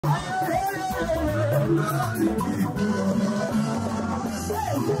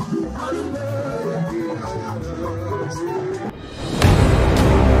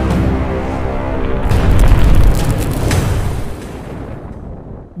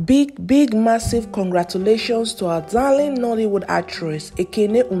Big, massive congratulations to our darling Nollywood actress,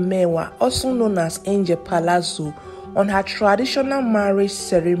 Ekene Umenwa, also known as Angel Palazzo, on her traditional marriage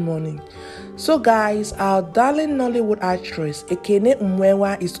ceremony. So guys, our darling Nollywood actress, Ekene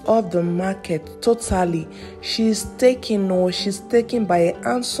Umenwa, is off the market totally. She's taken by a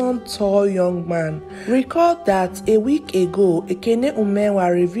handsome, tall young man. Recall that a week ago, Ekene Umenwa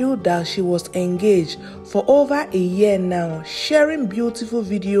revealed that she was engaged for over a year now, sharing beautiful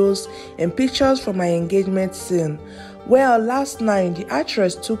videos and pictures from her engagement scene. Well, last night, the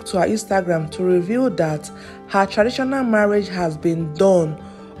actress took to her Instagram to reveal that her traditional marriage has been done.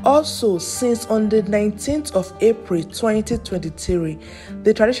 Also, since on the 19th of April 2023,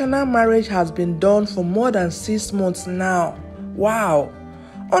 the traditional marriage has been done for more than 6 months now. Wow!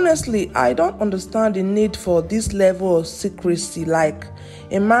 Honestly, I don't understand the need for this level of secrecy. Like,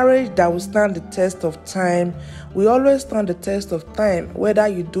 a marriage that will stand the test of time will always stand the test of time. Whether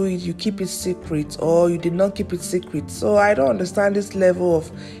you do it, you keep it secret, or you did not keep it secret. So I don't understand this level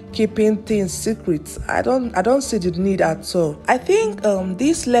of keeping things secret. I don't see the need at all. I think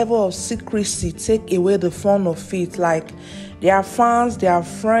this level of secrecy take away the fun of it. Like, their fans, their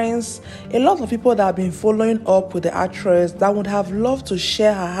friends, a lot of people that have been following up with the actress that would have loved to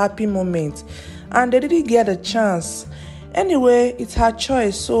share her happy moment, and they didn't get a chance. Anyway, it's her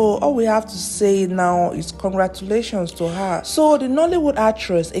choice, so all we have to say now is congratulations to her. So the Nollywood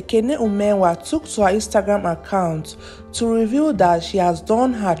actress Ekene Umenwa took to her Instagram account to reveal that she has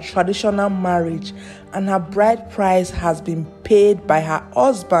done her traditional marriage and her bride price has been paid by her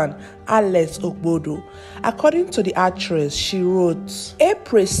husband, Alex Ogbodo. According to the actress, she wrote,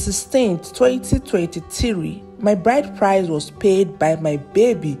 April 16th, 2023, my bride price was paid by my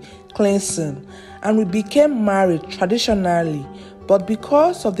baby, Clinton, and we became married traditionally. But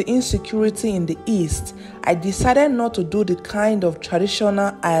because of the insecurity in the East, I decided not to do the kind of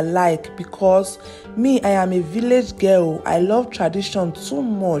traditional I like, because me, I am a village girl. I love tradition too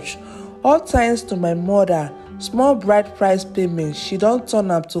much. All thanks to my mother, small bride price payment, she don't turn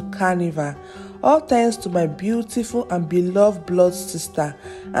up to carnival. All thanks to my beautiful and beloved blood sister,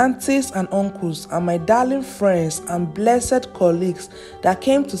 aunties and uncles, and my darling friends and blessed colleagues that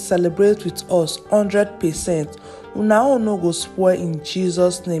came to celebrate with us 100%. Una no go spoil in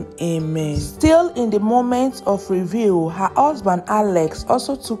Jesus' name, amen. Still in the moment of reveal, her husband Alex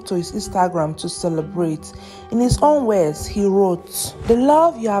also took to his Instagram to celebrate. In his own words, he wrote, the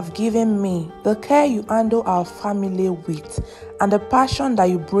love you have given me, the care you handle our family with, and the passion that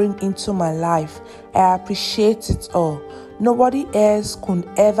you bring into my life, I appreciate it all. Nobody else could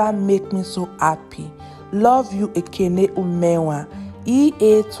ever make me so happy. Love you, Ekene Umenwa.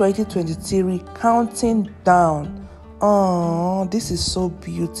 EA 2023 counting down. Oh, this is so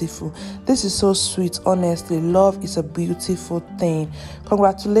beautiful. This is so sweet. Honestly, love is a beautiful thing.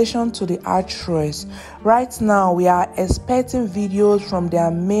 Congratulations to the actress. Right now, we are expecting videos from their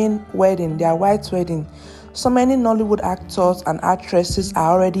main wedding, their white wedding. So many Nollywood actors and actresses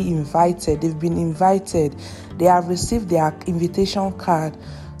are already invited. They've been invited. They have received their invitation card.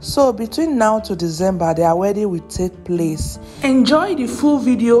 So between now to December, their wedding will take place. Enjoy the full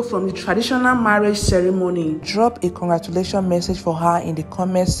video from the traditional marriage ceremony. Drop a congratulations message for her in the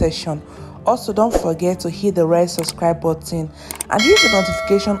comment section. Also, don't forget to hit the red subscribe button and hit the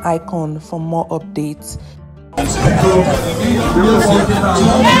notification icon for more updates. Ekene